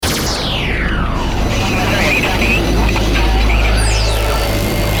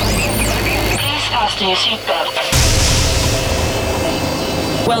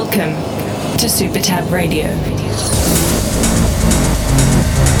Welcome to SuperTab Radio.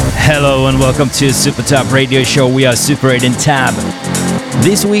 Hello and welcome to SuperTab Radio Show. We are Super 8 and Tab.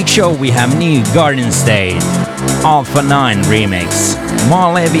 This week's show we have new Garden State, Alpha 9 remix,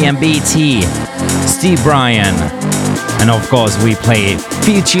 Mar Levy and BT, Steve Bryan, and of course we play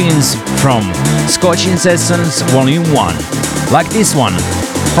few tunes from Scotch Incessants Volume 1, like this one,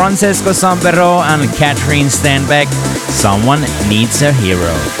 Francesco Sambero and Catherine Stanbeck, Someone Needs a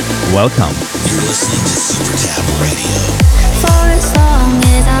Hero. Welcome. You're listening to SuperTab Radio. For as long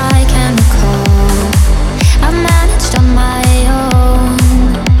as I can recall, I managed on my own.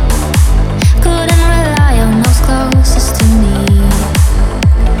 Couldn't rely on those closest to me.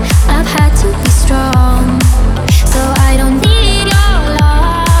 I've had to be strong, so I don't need your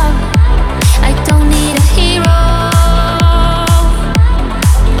love. I don't need a hero.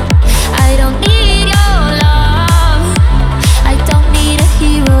 I don't need your love. I don't need a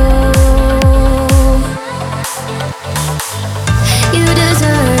hero. You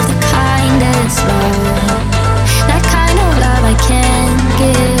deserve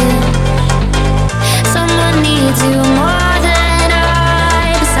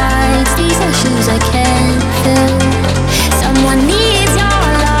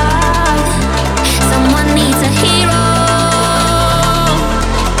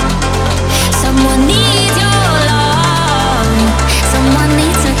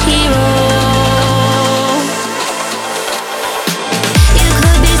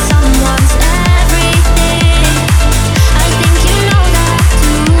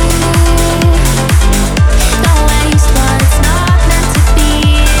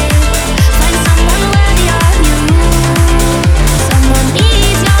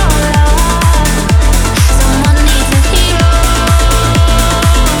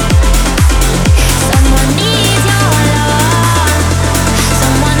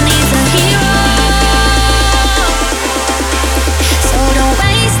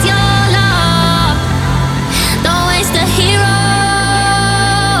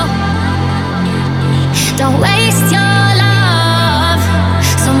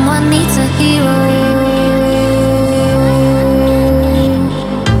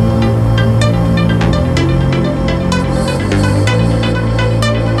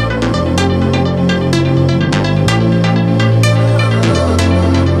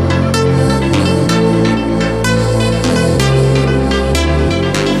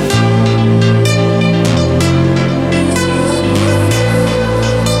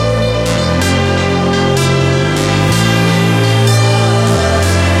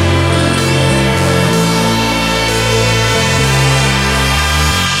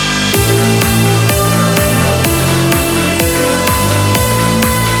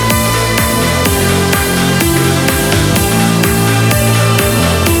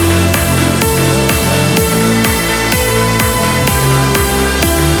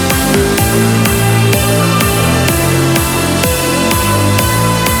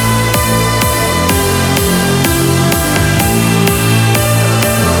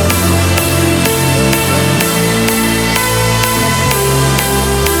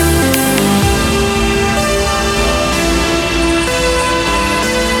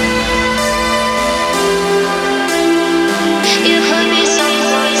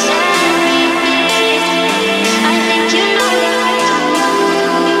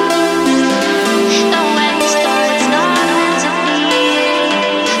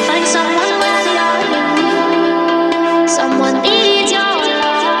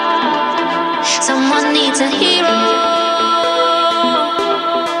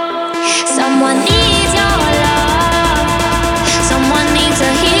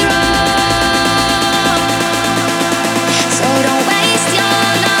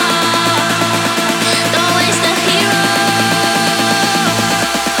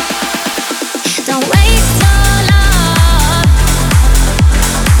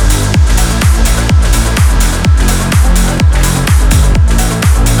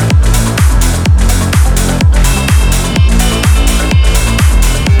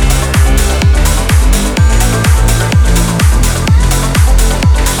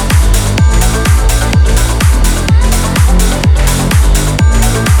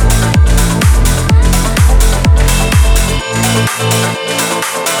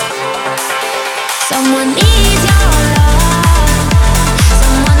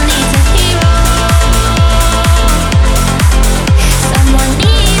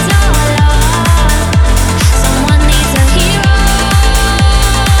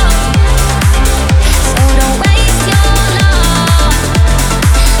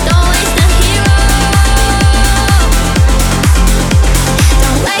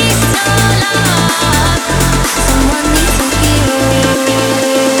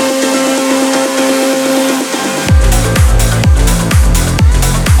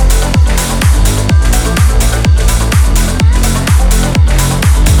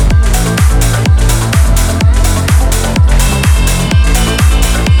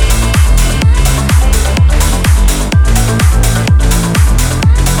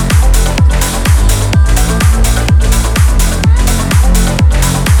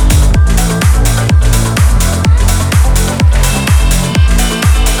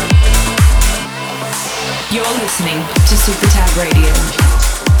You're listening to SuperTab Radio.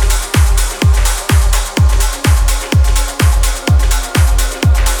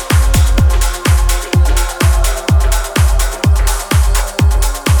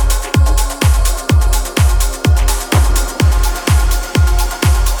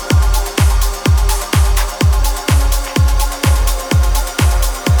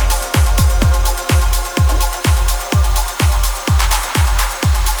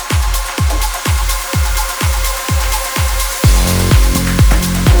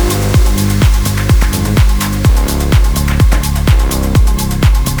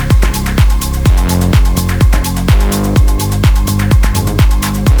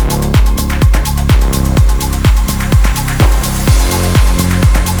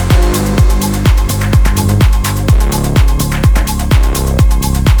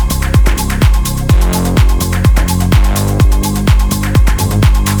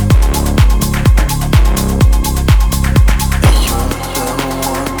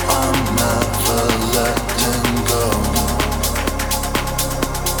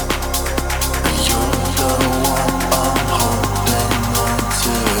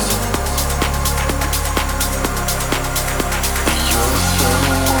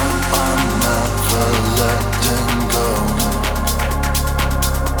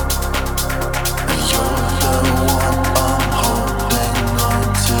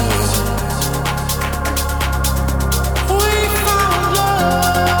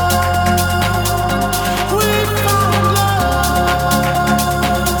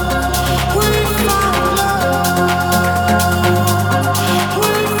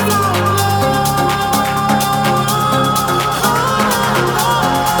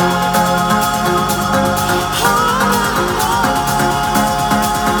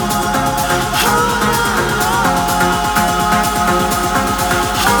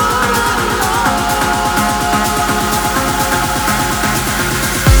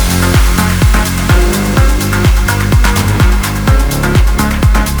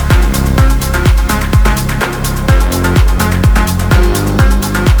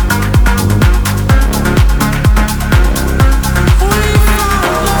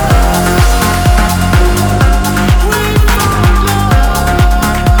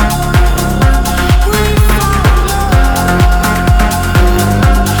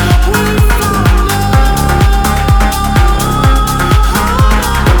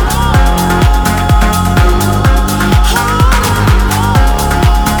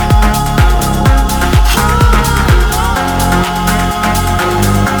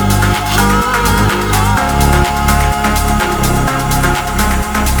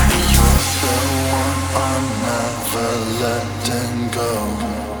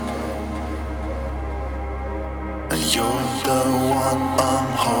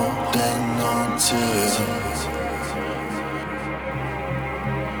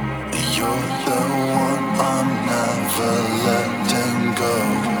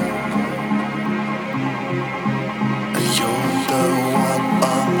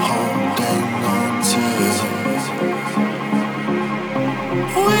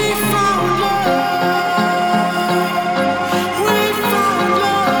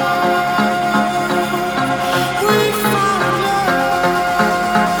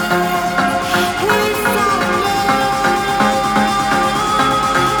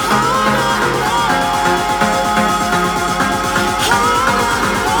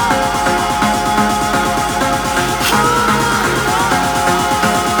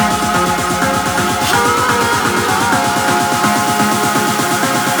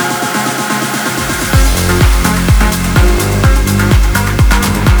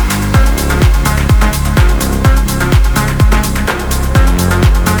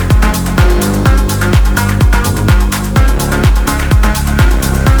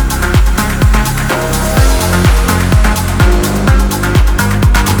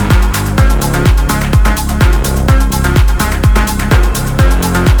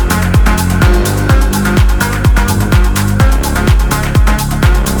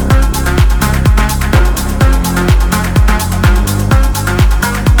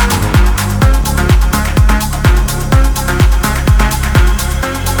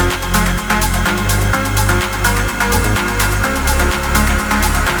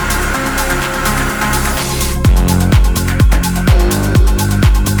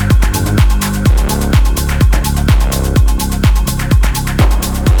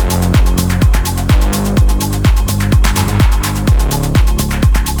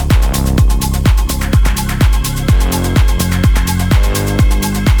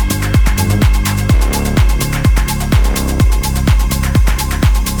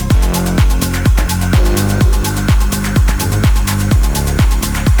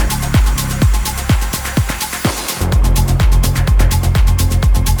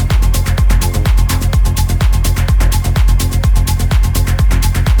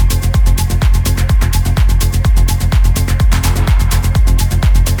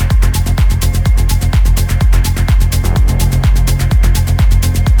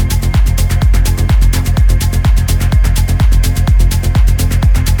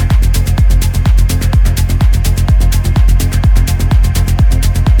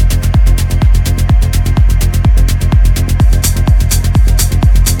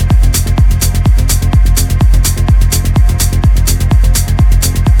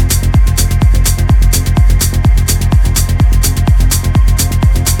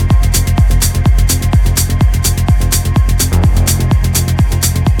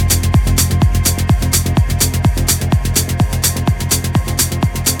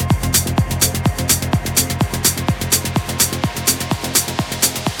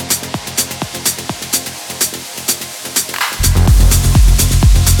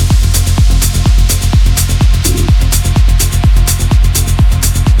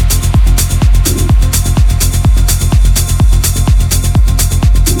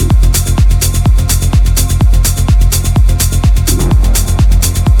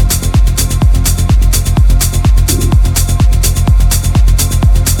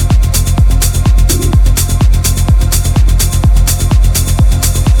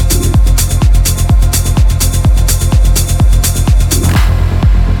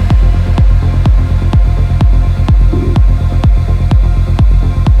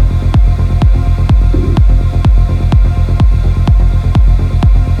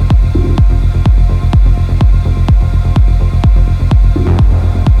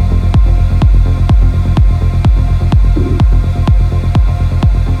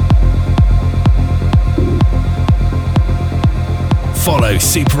 Follow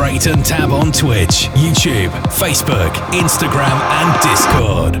Super 8 and Tab on Twitch, YouTube, Facebook, Instagram, and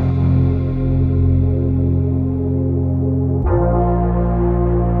Discord.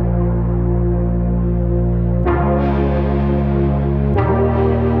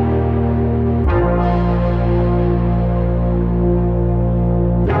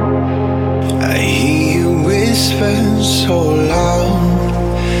 So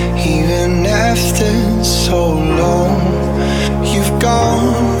loud, even after so long, you've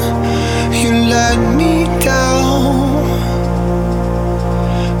gone, you let me down.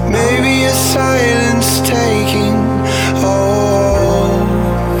 Maybe your silence taking over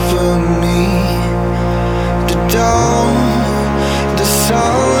me. The dawn, the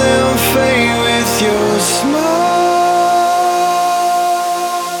sun will fade with your smile.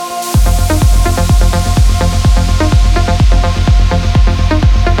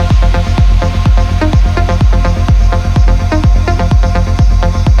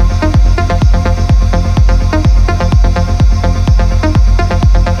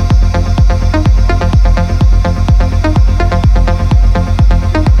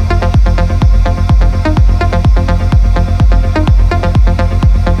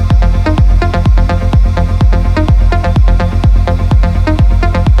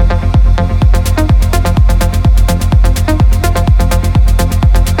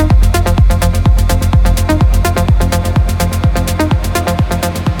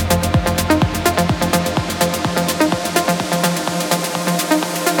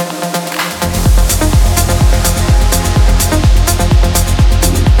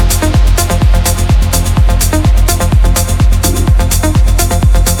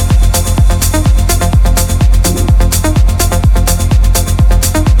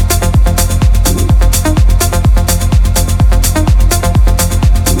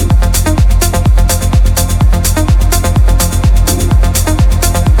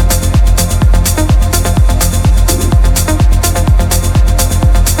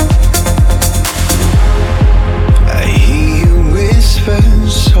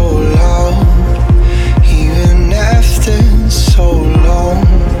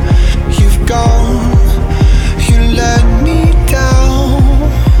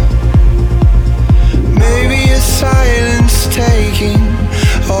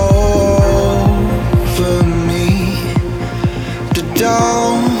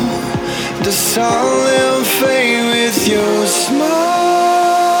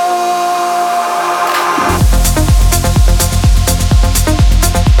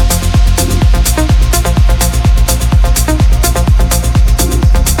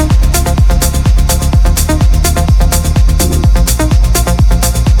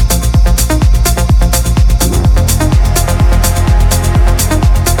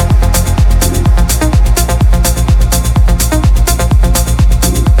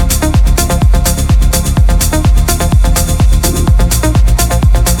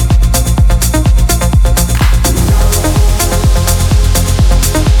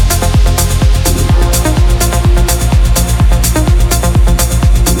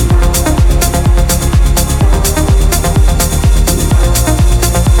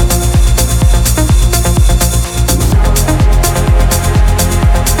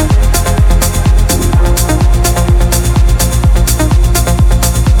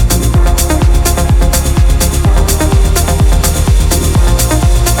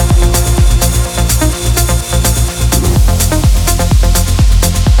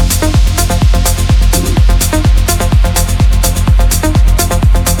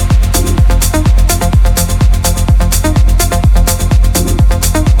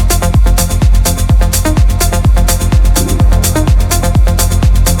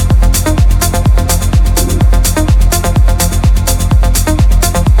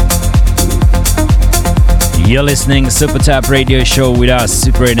 You're listening SuperTab Radio Show with us,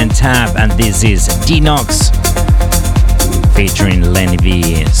 Super 8 and Tab, and this is Dinox featuring Lenny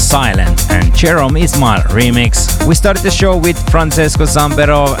V, Silent, and Jerome Ismail remix. We started the show with Francesco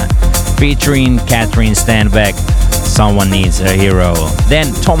Zamperov featuring Catherine Stenbeck, Someone Needs a Hero.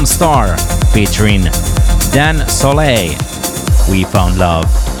 Then Tom Starr featuring Dan Soleil, We Found Love,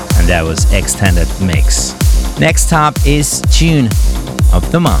 and that was extended mix. Next up is Tune of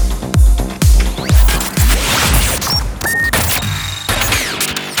the Month.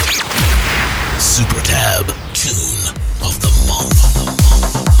 SuperTab Tune of the Month.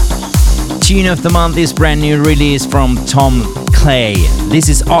 Tune of the Month is brand new release from Tom Clay. This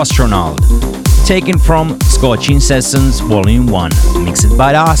is Astronaut, taken from Scorching Sessions Volume 1, mixed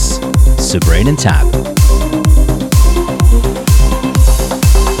by us, Super 8 and Tab.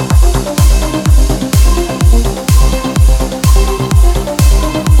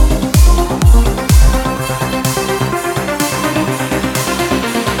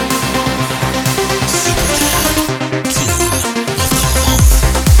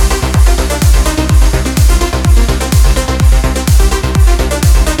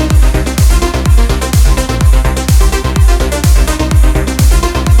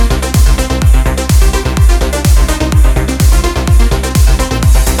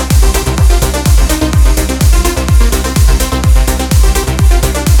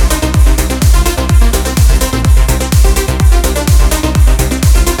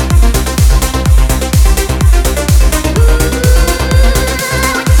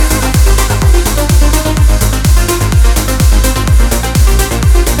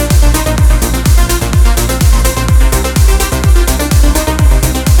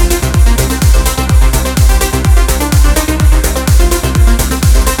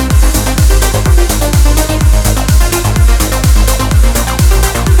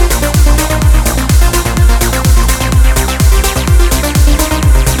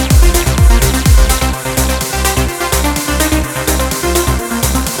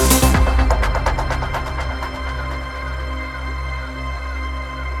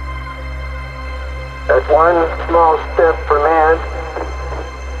 One small step for man,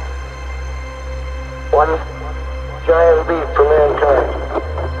 one giant leap for mankind.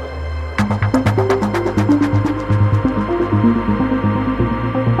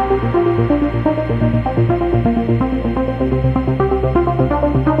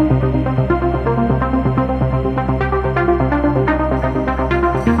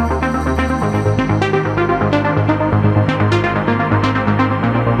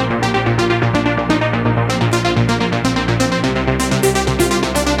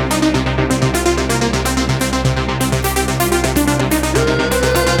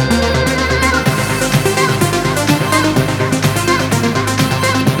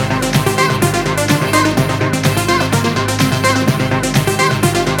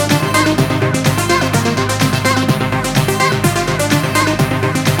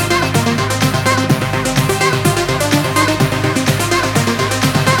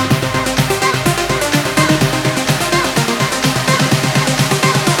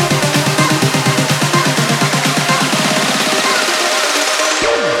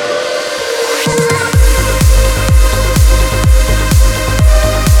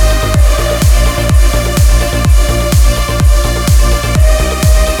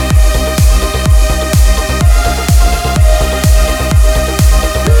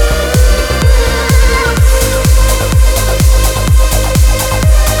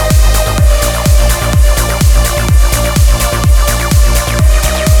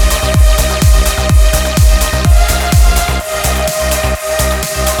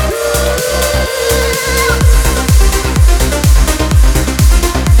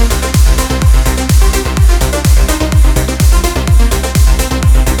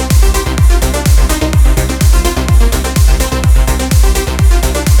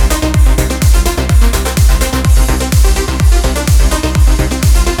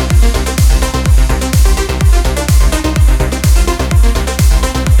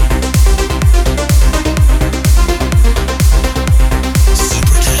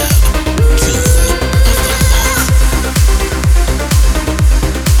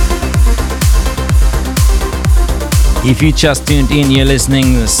 If you just tuned in, you're listening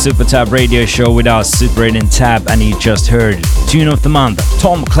to the SuperTab Radio Show with us, Super 8 and Tab, and you just heard Tune of the Month,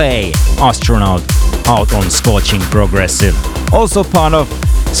 Tom Clay, Astronaut, out on Scorching Progressive. Also part of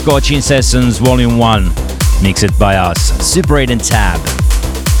Scorching Sessions Volume 1, mixed by us, Super 8 and Tab.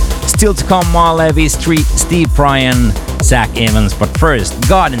 Still to come, Mar Levy, Steve Bryan, Zach Evans, but first,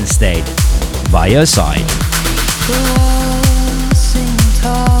 Garden State, by your side. The walls seem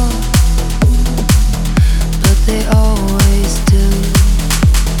tall, but they always do.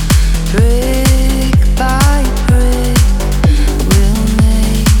 Brick by brick, we'll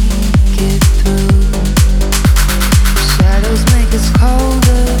make it through. Shadows make us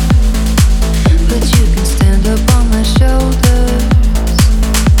colder, but you can stand up on my shoulders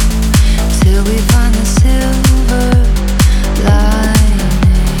till we find the silver lining.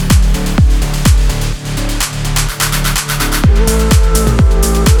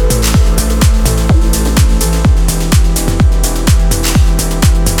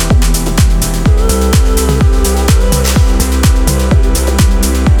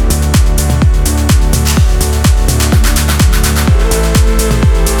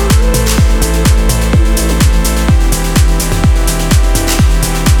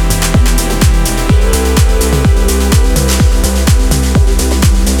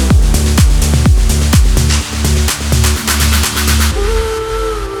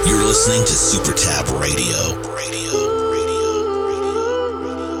 Listening to SuperTab Radio.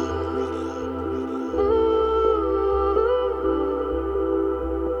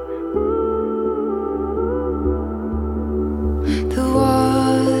 The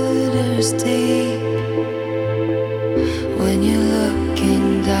water's deep when you're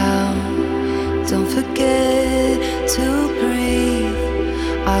looking down. Don't forget to breathe.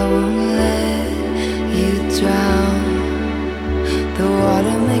 I won't let you drown. The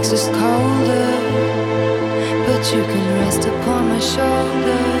water makes us colder, but you can rest upon my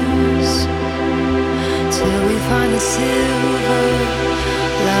shoulders till we find the silver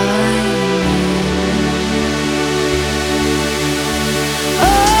lining.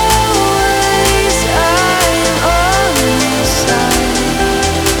 Always I am on your side.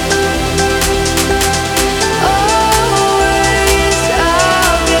 Always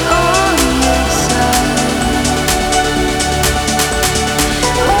I'll be on your side.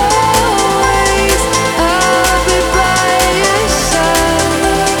 Always I'll be by your side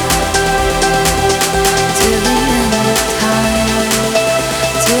till the end of time.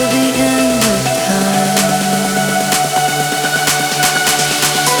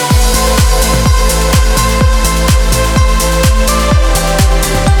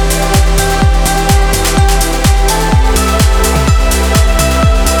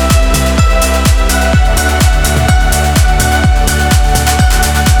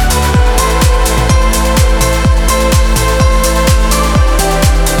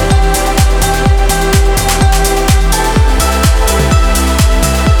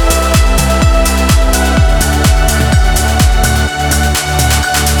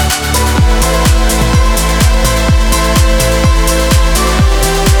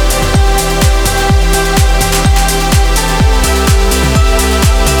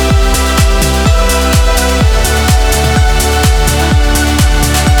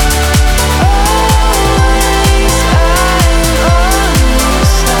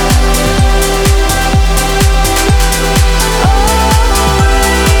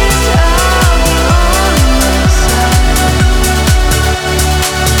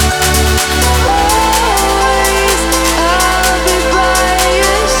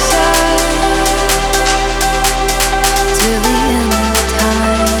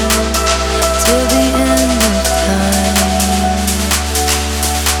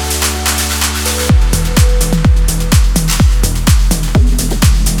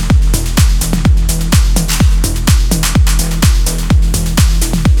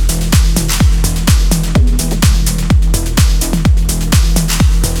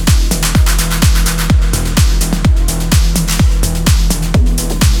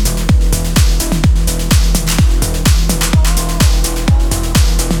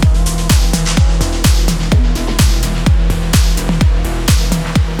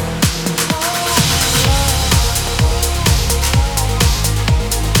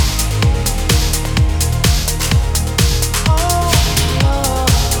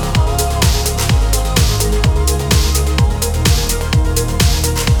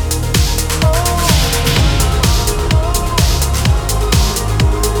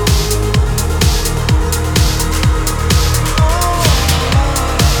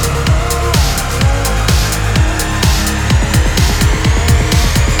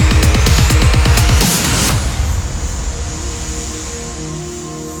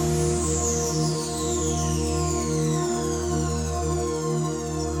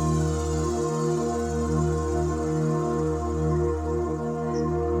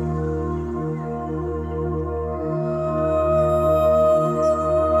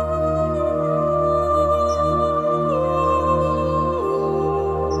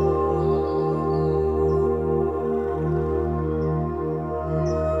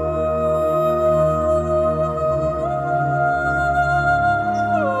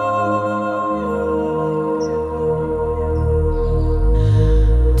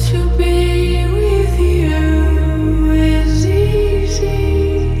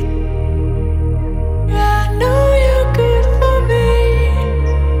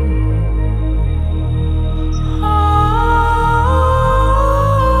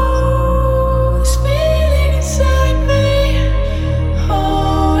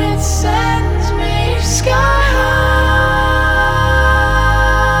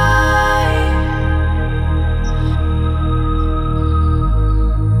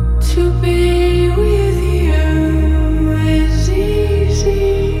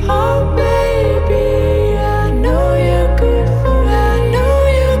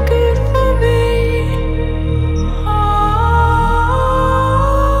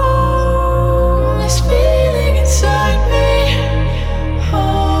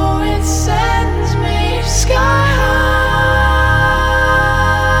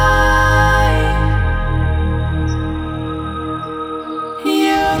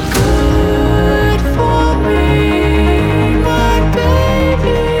 You're good.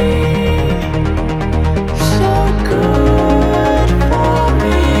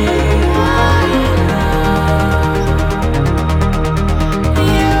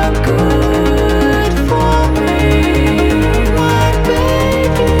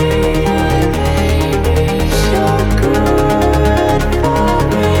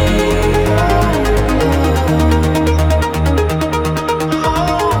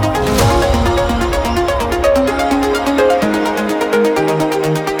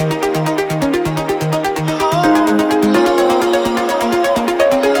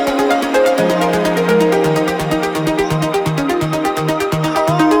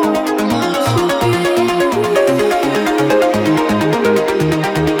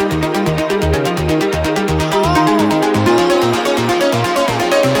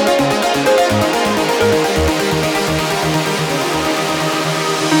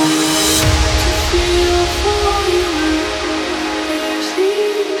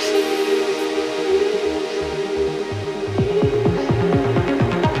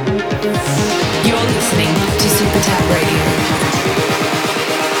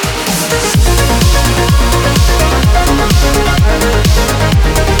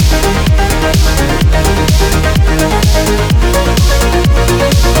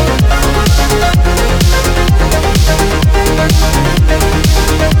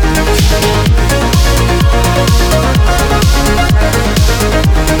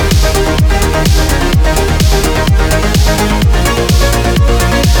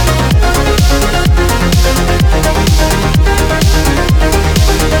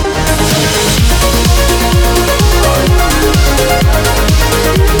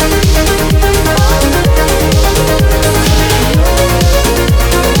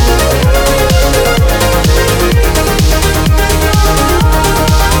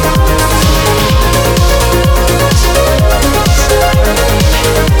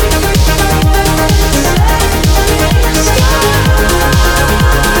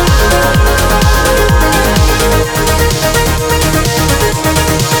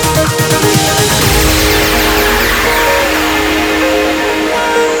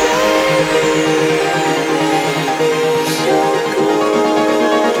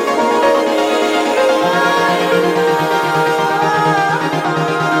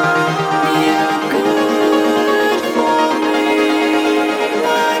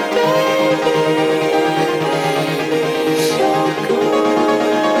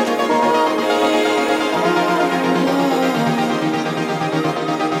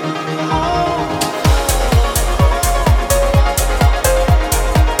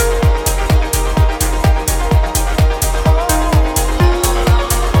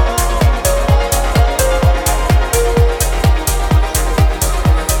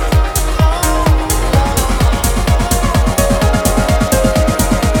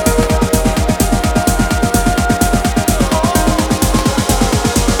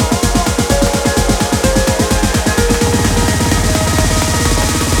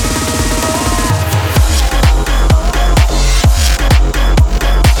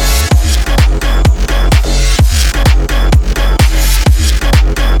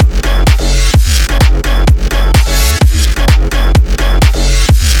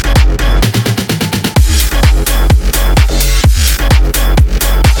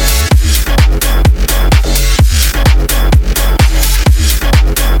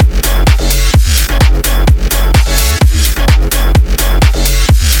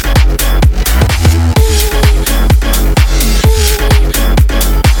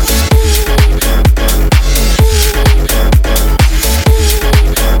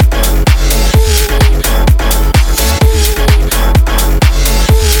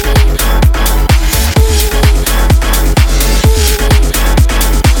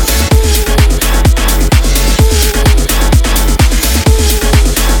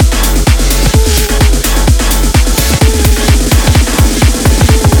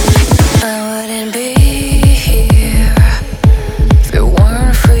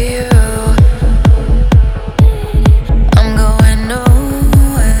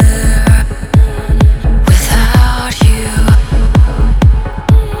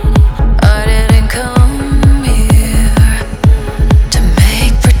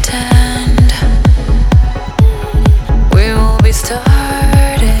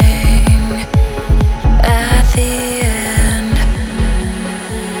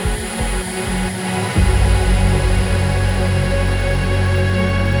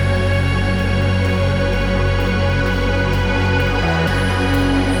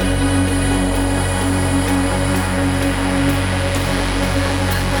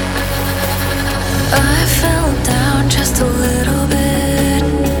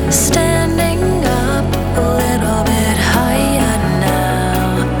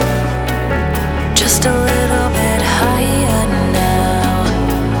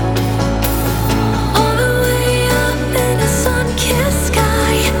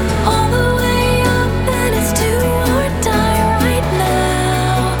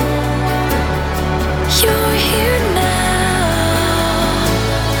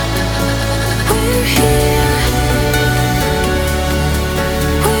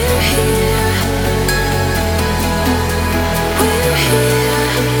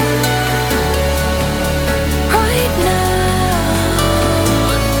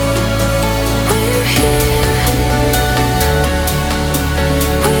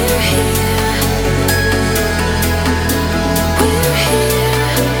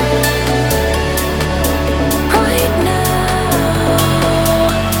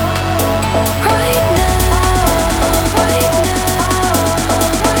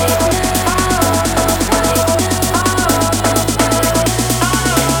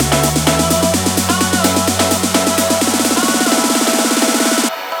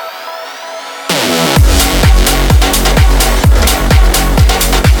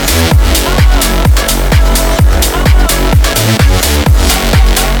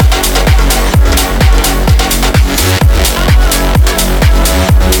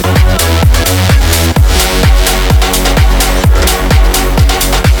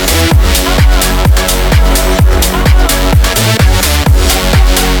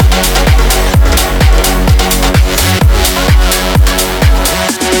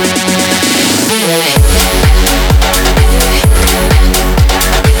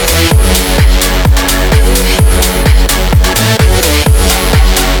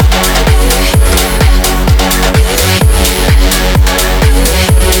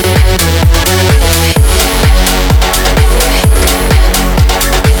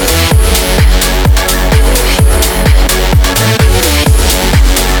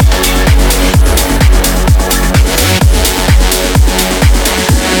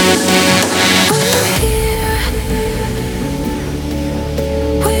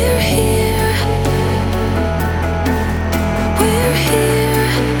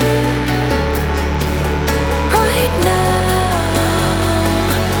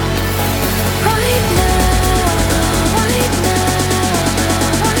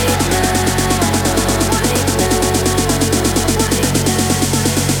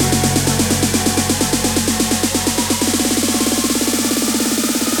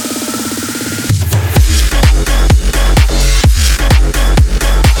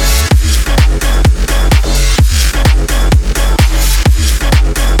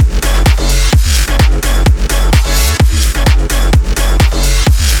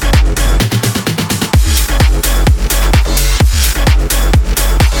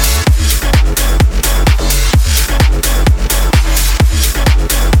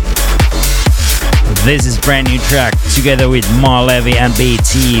 This is brand new track together with Mar Levy and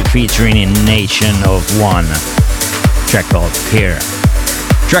BT featuring in Nation of One. Track called Here.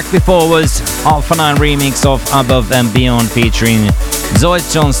 Track before was Alpha 9 remix of Above and Beyond featuring Zoe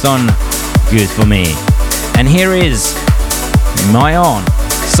Johnston, Good For Me. And here is my own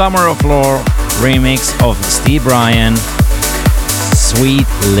Summer of Lore remix of Steve Bryan, Sweet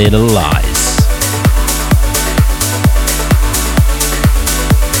Little Lies.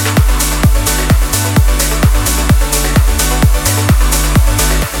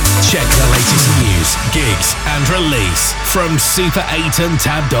 Check the latest news, gigs and release from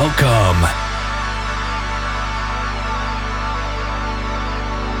super8andtab.com.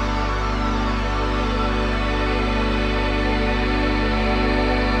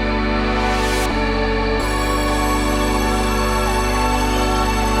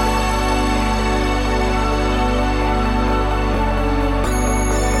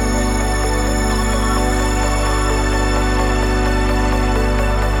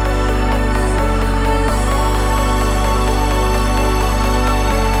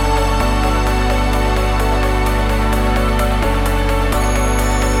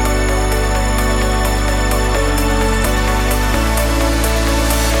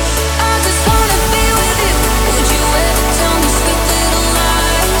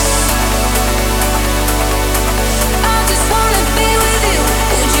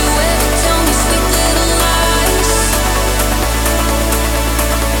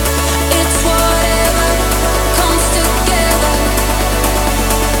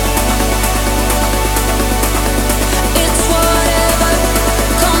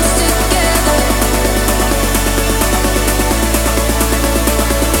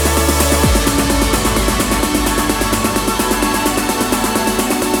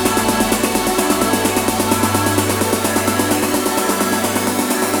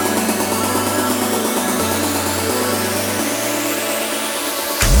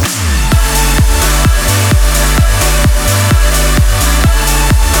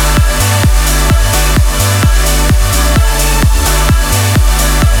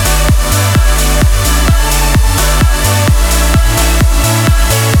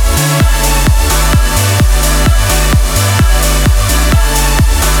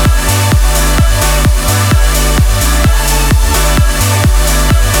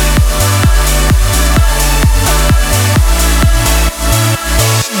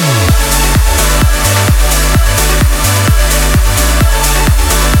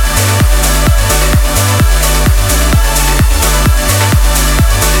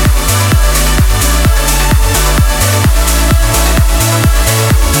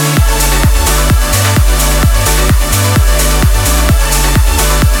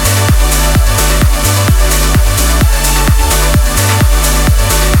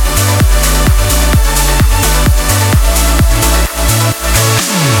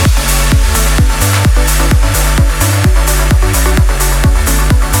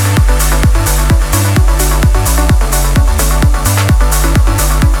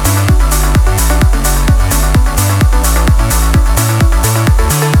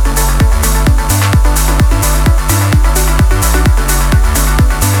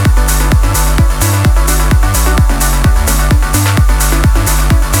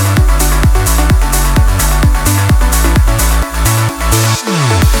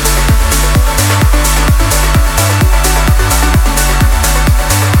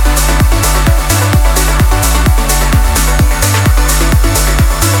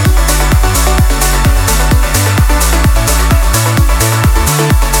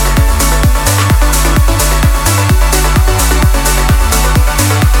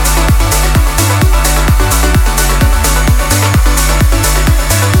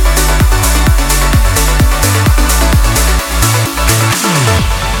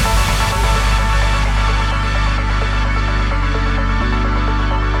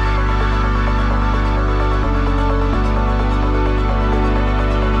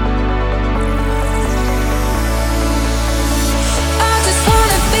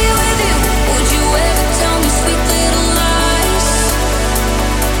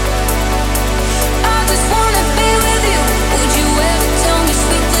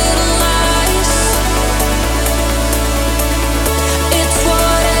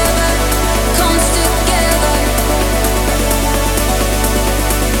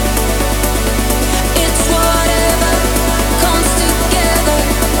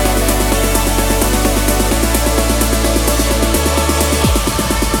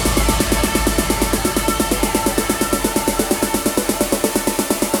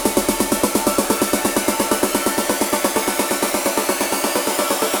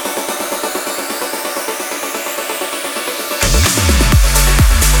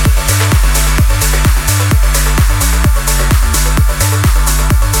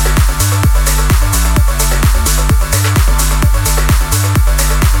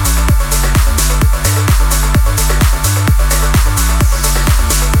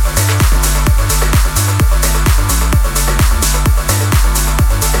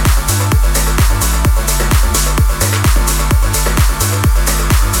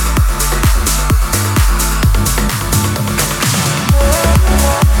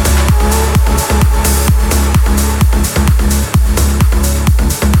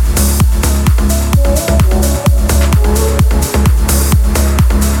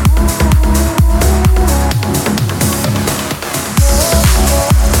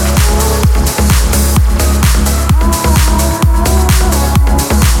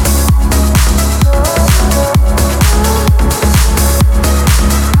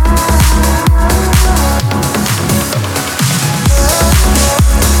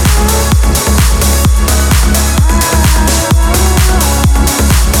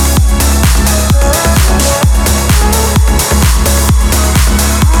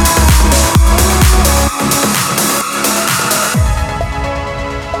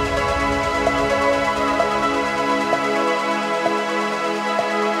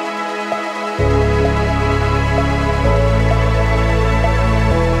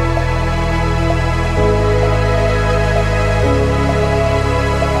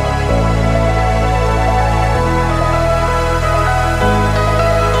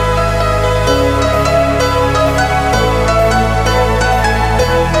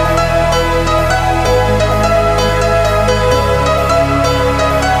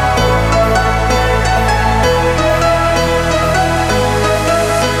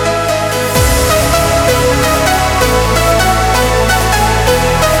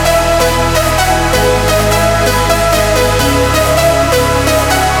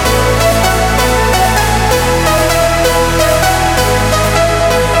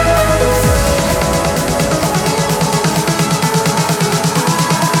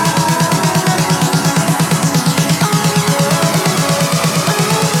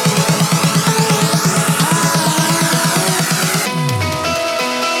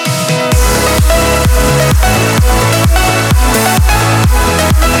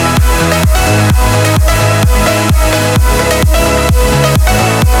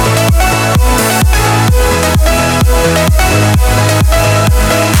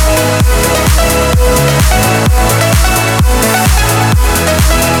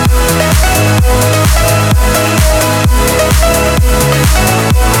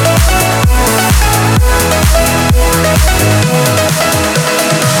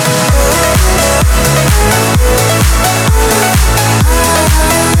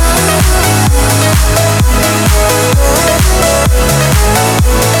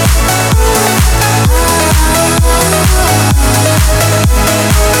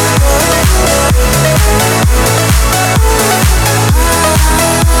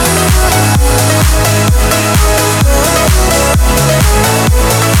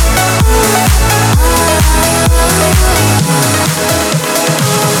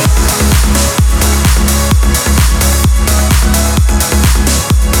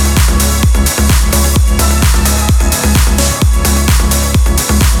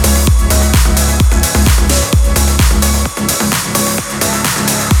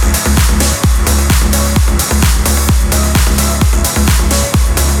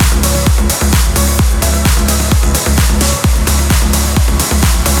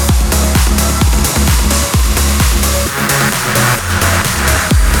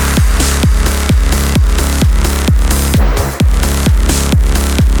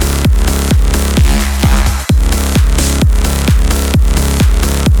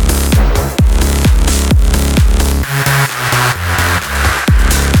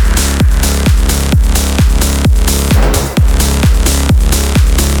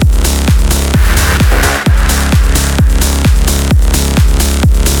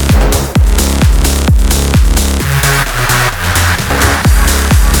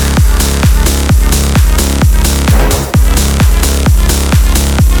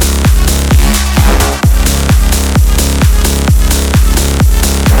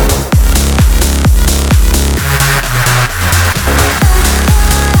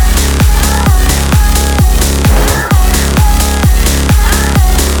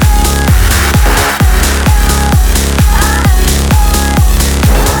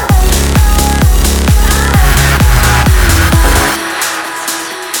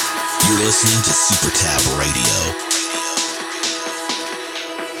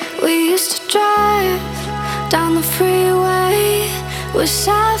 with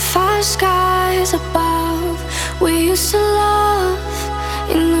sapphire skies above. We used to love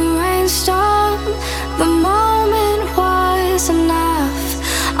in the rainstorm. The moment was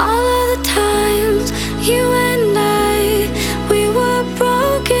enough. All of the times you and I, we were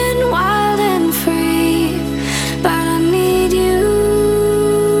broken, wild and free. But I need you,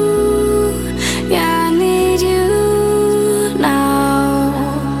 yeah, I need you now.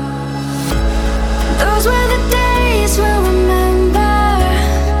 Those were the days we'll remember.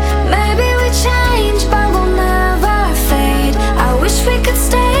 Maybe we changed, but we'll never fade. I wish we could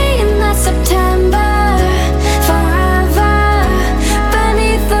stay in that September forever,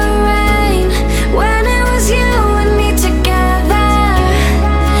 beneath the rain, when it was you and me together.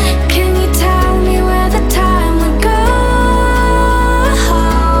 Can you tell me where the time would go?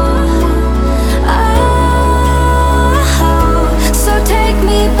 Oh, so take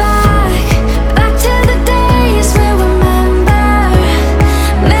me back, back to the days we remember.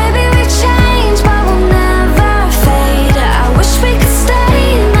 Maybe we changed, but we'll never fade. I wish we could stay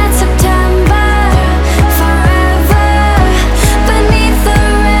in that September forever, beneath the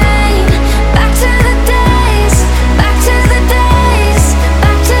rain. Back to the days, back to the days,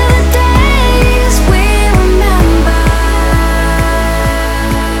 back to the days we remember.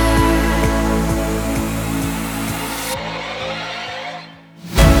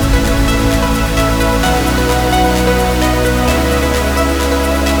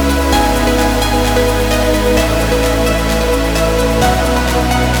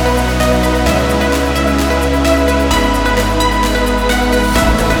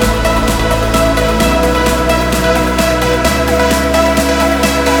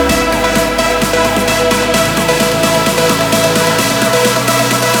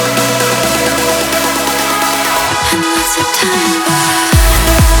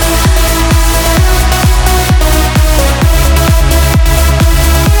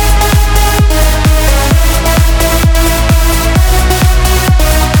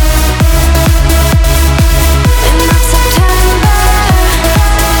 And that's September.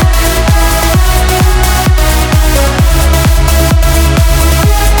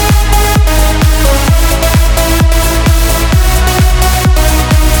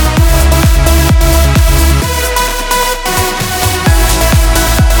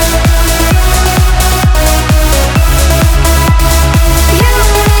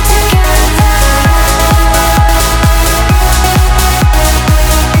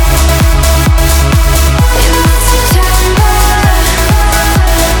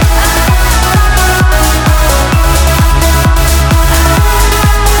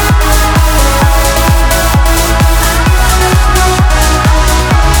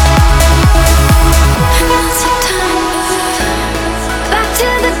 Back to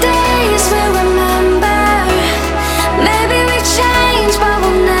the days we remember. Maybe we changed, but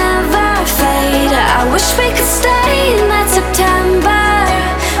we'll never fade. I wish we could stay in that September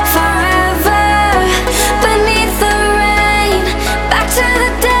forever, beneath the rain. Back to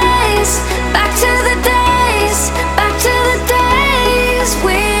the days, back to the days, back to the days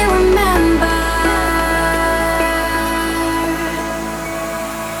we remember.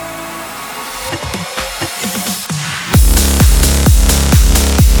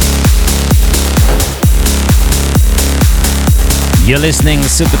 You're listening to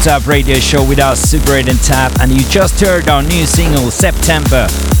SuperTab Radio Show with us, Super 8 and Tab, and you just heard our new single September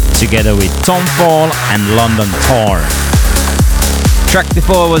together with Tom Fall and London Tor. Track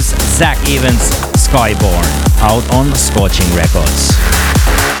before was Zach Evans' Skyborn, out on Scorching Records.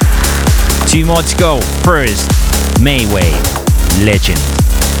 2 more to go. First, Mayway, Legend.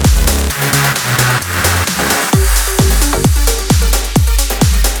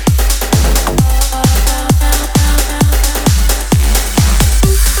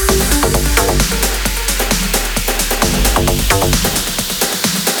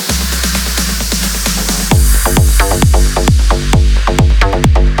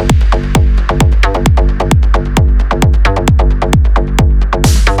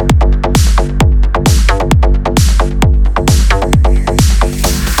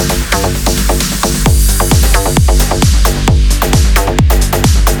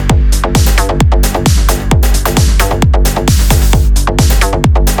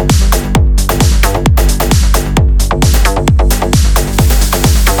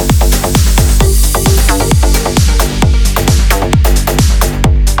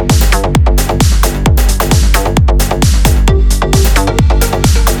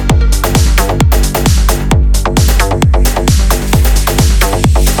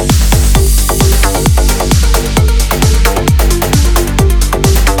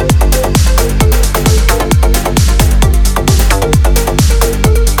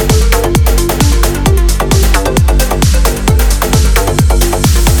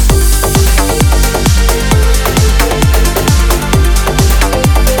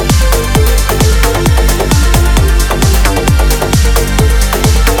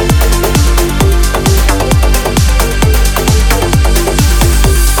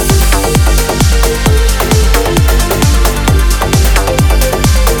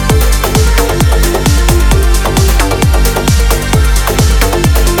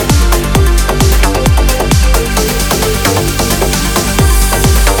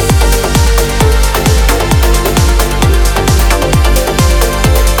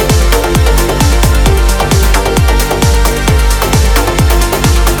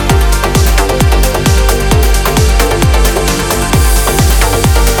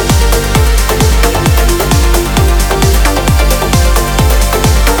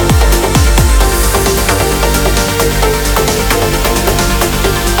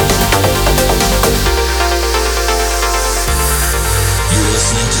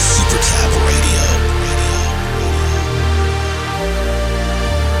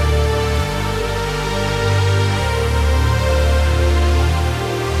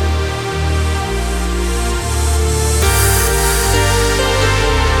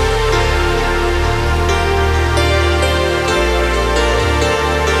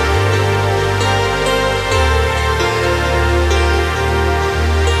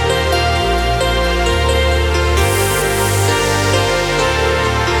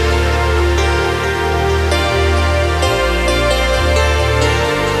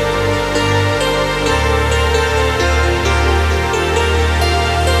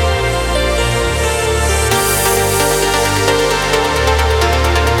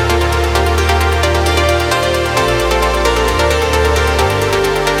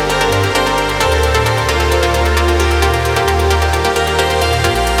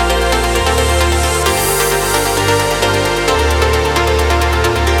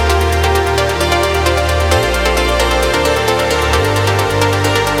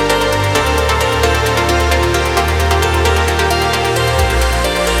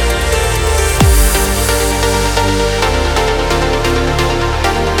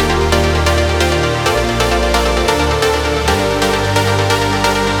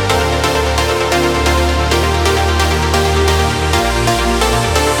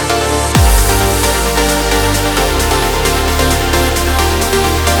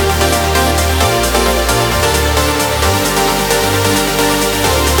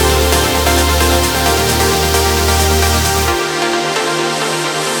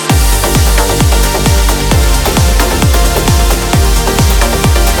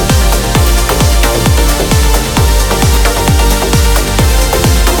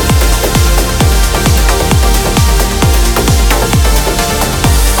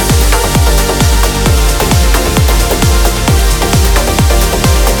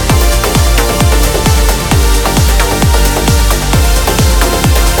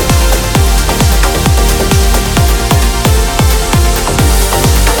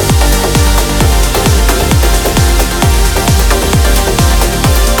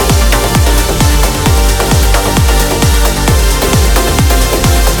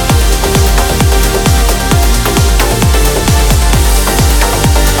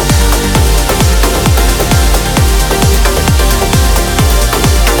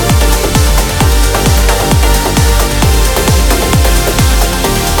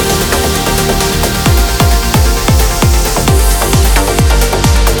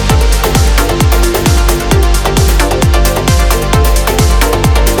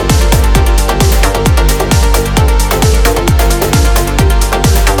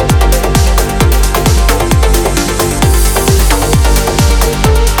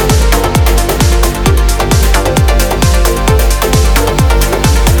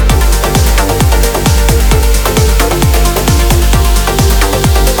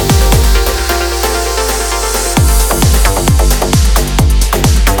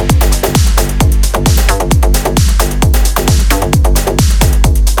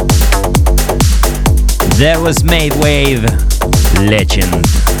 That was Made Wave, Legend.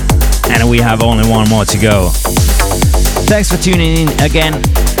 And we have only one more to go. Thanks for tuning in again.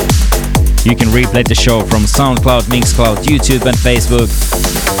 You can replay the show from SoundCloud, Mixcloud, YouTube and Facebook.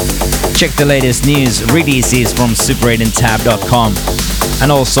 Check the latest news releases from super8andtab.com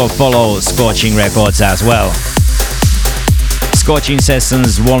and also follow Scorching Records as well. Scorching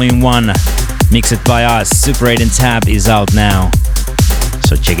Sessions Volume 1, mixed by us, Super 8 and Tab, is out now.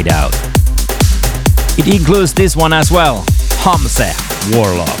 So check it out. It includes this one as well, Hamse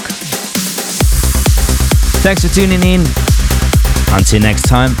Warlock. Thanks for tuning in. Until next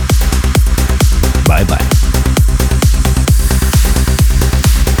time, bye bye.